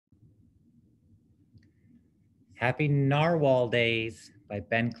Happy Narwhal Days by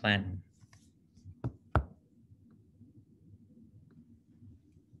Ben Clanton.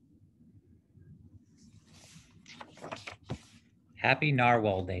 Happy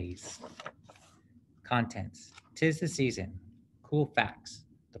Narwhal Days. Contents. 'Tis the season. Cool facts.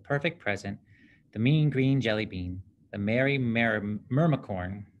 The perfect present. The mean green jelly bean. The merry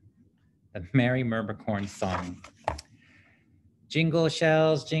myrmicorn. The merry myrmicorn song. Jingle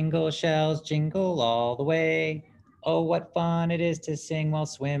shells, jingle all the way. Oh, what fun it is to sing while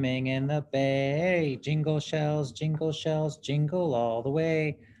swimming in the bay. Jingle shells, jingle all the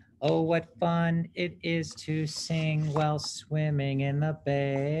way. Oh, what fun it is to sing while swimming in the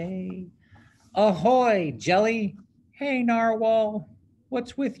bay. Ahoy, Jelly! Hey, Narwhal!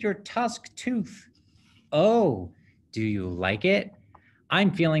 What's with your tusk tooth? Oh, do you like it?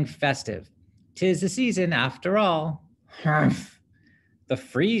 I'm feeling festive. 'Tis the season after all. Humph! The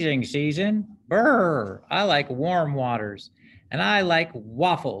freezing season? Brr! I like warm waters. And I like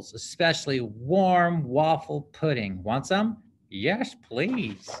waffles, especially warm waffle pudding. Want some? Yes,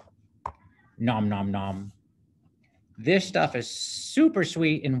 please. Nom nom nom. This stuff is super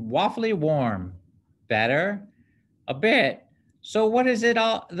sweet and waffly warm. Better? A bit. So what is it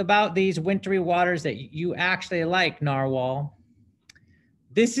all about these wintry waters that you actually like, Narwhal?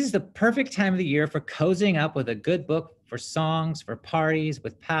 This is the perfect time of the year for cozying up with a good book, for songs, for parties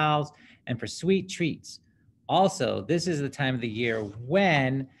with pals, and for sweet treats. Also, this is the time of the year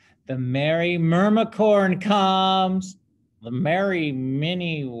when the merry myrmicorn comes. The merry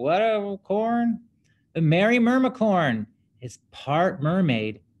mini whatever corn? The merry myrmicorn is part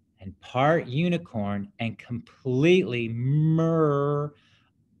mermaid and part unicorn and completely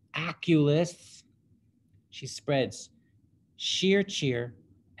miraculous. She spreads sheer cheer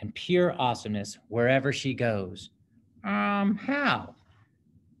and pure awesomeness wherever she goes. How?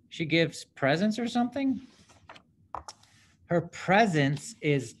 She gives presents or something? Her presence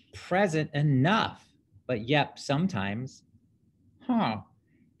is present enough, but yep, sometimes. Huh.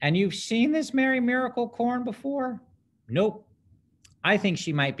 And you've seen this Merry Miracle corn before? Nope. I think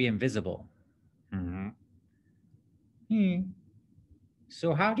she might be invisible. Mm-hmm.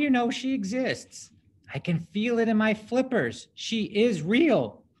 So how do you know she exists? I can feel it in my flippers. She is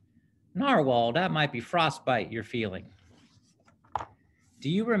real. Narwhal, that might be frostbite you're feeling. Do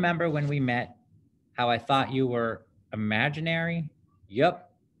you remember when we met how I thought you were imaginary?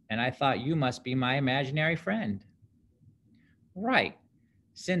 Yup. And I thought you must be my imaginary friend. Right.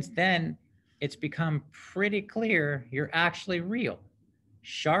 Since then, it's become pretty clear you're actually real.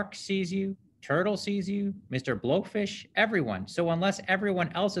 Shark sees you, turtle sees you, Mr. Blowfish, everyone. So unless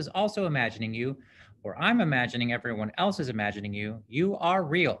everyone else is also imagining you, or I'm imagining everyone else is imagining you, you are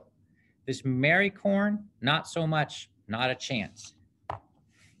real. This Mary Corn, not so much, not a chance.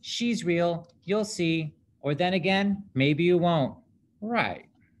 She's real, you'll see, or then again, maybe you won't. Right.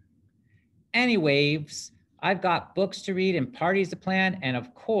 Anyways, I've got books to read and parties to plan, and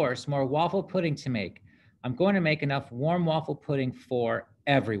of course, more waffle pudding to make. I'm going to make enough warm waffle pudding for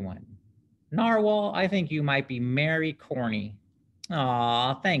everyone. Narwhal, I think you might be Mary Corny.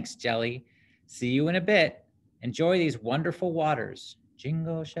 Aw, thanks, Jelly. See you in a bit. Enjoy these wonderful waters.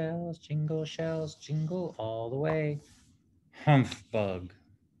 Jingle shells, jingle all the way. Humph bug.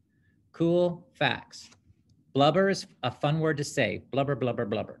 Cool facts. Blubber is a fun word to say. Blubber, blubber,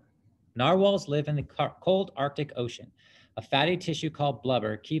 blubber. Narwhals live in the cold Arctic Ocean. A fatty tissue called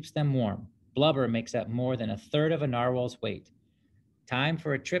blubber keeps them warm. Blubber makes up more than a third of a narwhal's weight. Time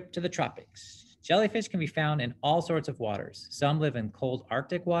for a trip to the tropics. Jellyfish can be found in all sorts of waters. Some live in cold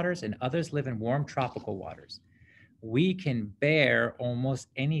Arctic waters and others live in warm tropical waters. We can bear almost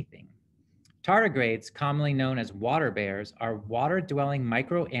anything. Tardigrades, commonly known as water bears, are water-dwelling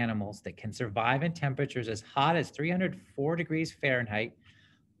microanimals that can survive in temperatures as hot as 304 degrees Fahrenheit,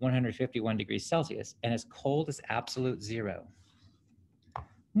 151 degrees Celsius, and as cold as absolute zero.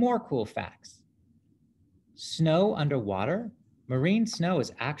 More cool facts. Snow underwater? Marine snow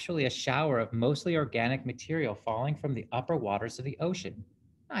is actually a shower of mostly organic material falling from the upper waters of the ocean.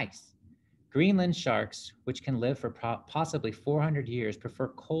 Nice. Greenland sharks, which can live for possibly 400 years, prefer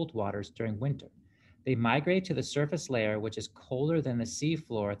cold waters during winter. They migrate to the surface layer, which is colder than the sea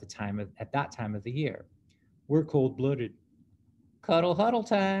floor at that time of the year. We're cold-blooded. Cuddle huddle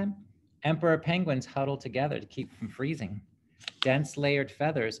time. Emperor penguins huddle together to keep from freezing. Dense layered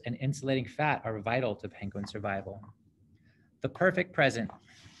feathers and insulating fat are vital to penguin survival. The perfect present.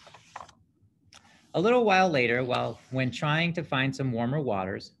 A little while later, when trying to find some warmer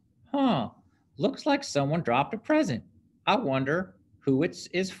waters, looks like someone dropped a present. I wonder who it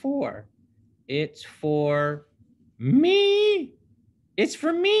is for. It's for me. It's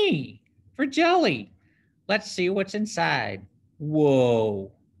for me, for Jelly. Let's see what's inside. Whoa,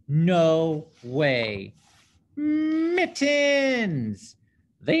 no way. Mittens!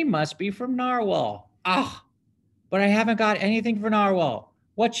 They must be from Narwhal. Ah, but I haven't got anything for Narwhal.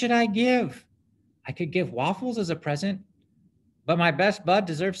 What should I give? I could give waffles as a present, but my best bud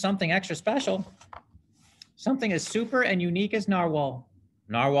deserves something extra special. Something as super and unique as Narwhal.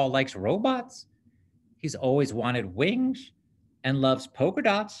 Narwhal likes robots. He's always wanted wings and loves polka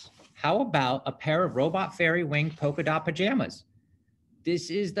dots. How about a pair of robot fairy winged polka dot pajamas?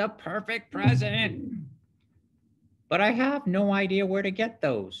 This is the perfect present. But I have no idea where to get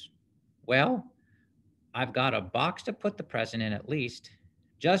those. Well, I've got a box to put the present in at least.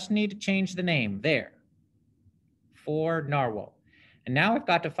 Just need to change the name there for Narwhal. And now I've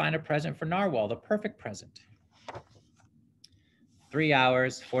got to find a present for Narwhal, the perfect present. 3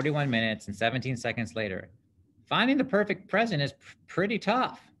 hours, 41 minutes, and 17 seconds later. Finding the perfect present is pretty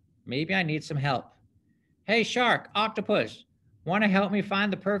tough. Maybe I need some help. Hey, shark, octopus, want to help me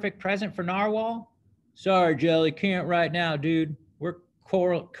find the perfect present for Narwhal? Sorry, Jelly, can't right now, dude. We're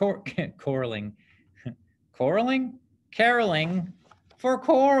coraling. Coraling? Caroling for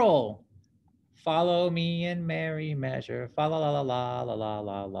coral. Follow me in merry measure. Fa la la la la la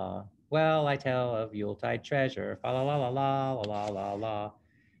la la. Well, I tell of Yuletide treasure. Fa la la la la la la la.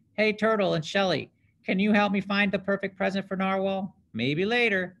 Hey, Turtle and Shelly, can you help me find the perfect present for Narwhal? Maybe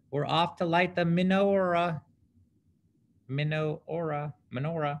later. We're off to light the menorah.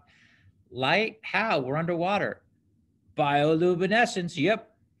 Menorah. Light? How? We're underwater. Bioluminescence. Yep.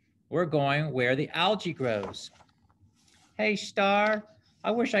 We're going where the algae grows. Hey, Star.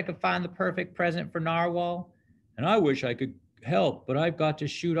 I wish I could find the perfect present for Narwhal. And I wish I could help, but I've got to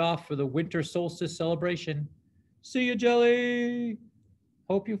shoot off for the winter solstice celebration. See you, Jelly.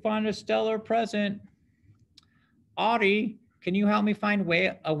 Hope you find a stellar present. Audie, can you help me find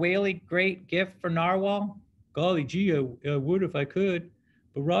a whaley great gift for Narwhal? Golly gee, I would if I could.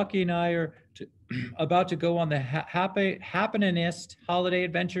 But Rocky and I are about to go on the happeningest holiday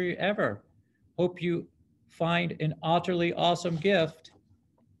adventure ever. Hope you find an utterly awesome gift.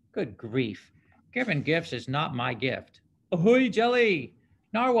 Good grief. Giving gifts is not my gift. Ahoy, Jelly!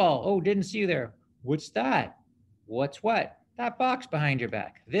 Narwhal, oh, didn't see you there. What's that? What's what? That box behind your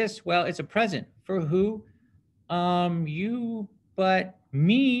back. This, well, it's a present. For who? You, but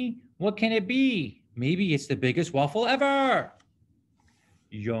me? What can it be? Maybe it's the biggest waffle ever.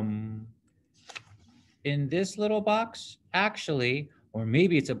 Yum. In this little box, actually, or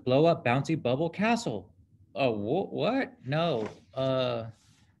maybe it's a blow up bouncy bubble castle. Oh, what? No.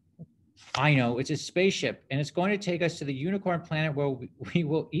 I know, it's a spaceship, and it's going to take us to the unicorn planet where we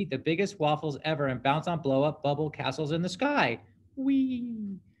will eat the biggest waffles ever and bounce on blow up bubble castles in the sky.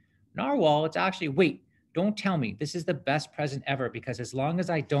 Whee! Narwhal, it's actually, wait, don't tell me this is the best present ever, because as long as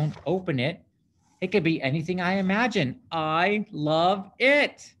I don't open it, it could be anything I imagine. I love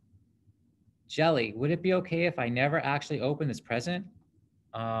it. Jelly, would it be okay if I never actually open this present?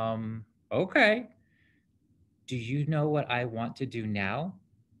 Okay. Do you know what I want to do now?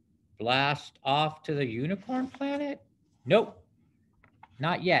 Blast off to the unicorn planet? Nope.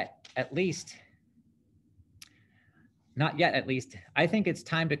 Not yet, at least. Not yet, at least. I think it's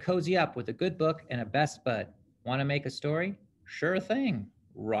time to cozy up with a good book and a best bud. Want to make a story? Sure thing.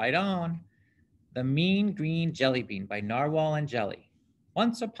 Right on. The Mean Green Jelly Bean by Narwhal and Jelly.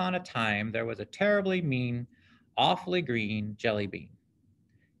 Once upon a time, there was a terribly mean, awfully green jelly bean.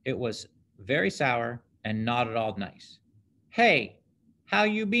 It was very sour and not at all nice. Hey, how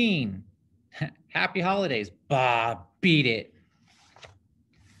you been? Happy holidays. Bah, beat it.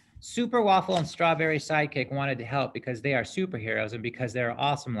 Super Waffle and Strawberry Sidekick wanted to help because they are superheroes and because they're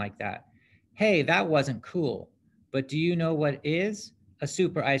awesome like that. Hey, that wasn't cool. But do you know what is a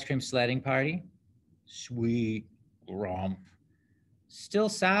super ice cream sledding party? Sweet grump. Still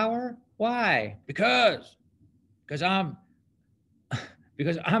sour? Why? Because I'm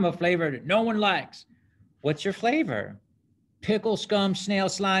because I'm a flavor that no one likes. What's your flavor? Pickle, scum, snail,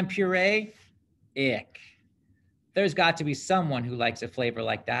 slime, puree? Ick. There's got to be someone who likes a flavor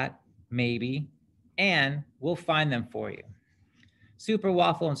like that, maybe, and we'll find them for you. Super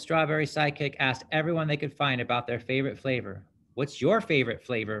Waffle and Strawberry Sidekick asked everyone they could find about their favorite flavor. What's your favorite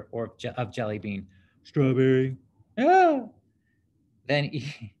flavor of jelly bean? Strawberry. Ah. Then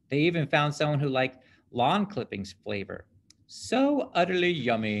they even found someone who liked lawn clippings flavor. So utterly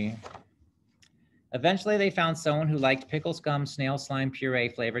yummy. Eventually, they found someone who liked pickle scum, snail slime puree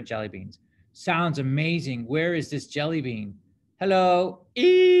flavored jelly beans. Sounds amazing. Where is this jelly bean? Hello,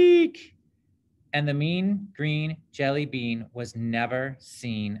 eek! And the mean green jelly bean was never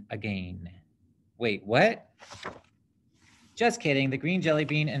seen again. Wait, what? Just kidding. The green jelly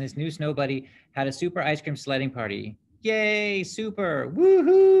bean and his new snow buddy had a super ice cream sledding party. Yay, super.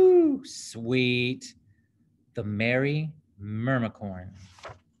 Woohoo! Sweet. The Merry Mermicorn.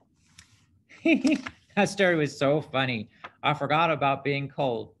 That story was so funny. I forgot about being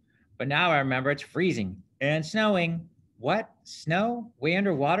cold, but now I remember it's freezing and snowing. What? Snow? Way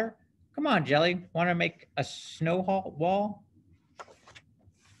underwater? Come on, Jelly. Want to make a wall?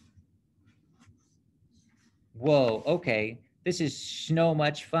 Whoa, okay. This is so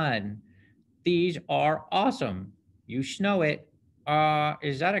much fun. These are awesome. You snow it.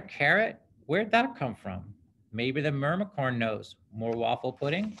 Is that a carrot? Where'd that come from? Maybe the mermicorn knows. More waffle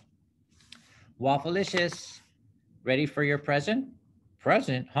pudding? Waffleicious. Ready for your present?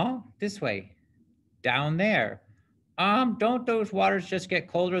 Present, huh? This way. Down there. Don't those waters just get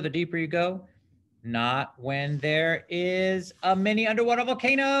colder the deeper you go? Not when there is a mini underwater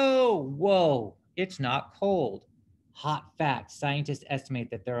volcano. Whoa, it's not cold. Hot fact, scientists estimate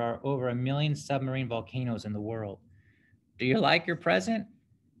that there are over 1 million submarine volcanoes in the world. Do you like your present?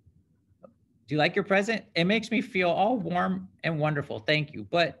 Do you like your present? It makes me feel all warm and wonderful. Thank you.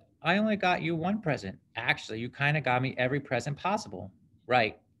 But I only got you one present. Actually, you kind of got me every present possible.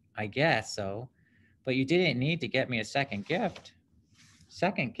 Right. I guess so. But you didn't need to get me a second gift.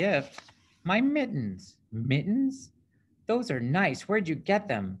 Second gift? My mittens. Mittens? Those are nice. Where'd you get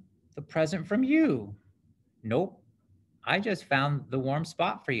them? The present from you. Nope. I just found the warm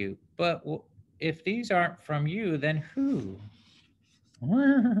spot for you. But if these aren't from you, then who?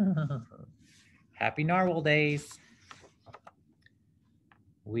 Happy Narwhal Days.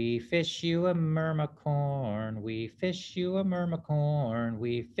 We fish you a mermicorn, we fish you a mermicorn,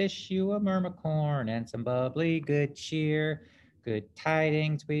 we fish you a mermicorn, and some bubbly good cheer. Good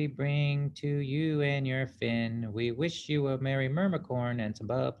tidings we bring to you and your fin. We wish you a merry mermicorn and some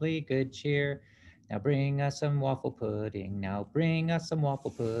bubbly good cheer. Now bring us some waffle pudding, now bring us some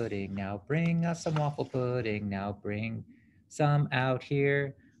waffle pudding, now bring us some waffle pudding, now bring some out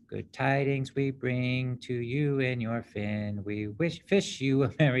here. Good tidings we bring to you in your fin. We fish you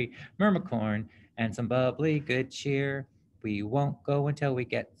a merry mermicorn and some bubbly good cheer. We won't go until we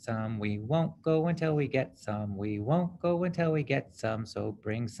get some. We won't go until we get some. We won't go until we get some. So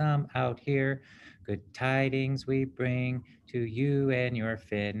bring some out here. Good tidings we bring to you and your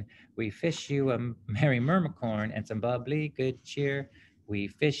fin. We fish you a merry mermicorn and some bubbly good cheer. We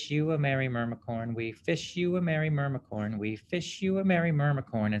fish you a merry mermicorn, we fish you a merry mermicorn, we fish you a merry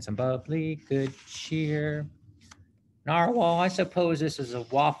mermicorn, and some bubbly good cheer. Narwhal, I suppose this is a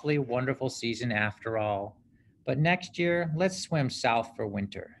waffly wonderful season after all. But next year, let's swim south for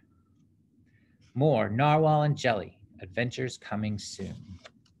winter. More Narwhal and Jelly, adventures coming soon.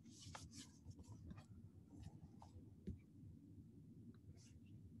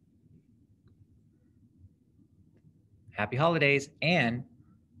 Happy holidays and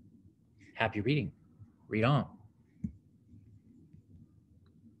happy reading. Read on.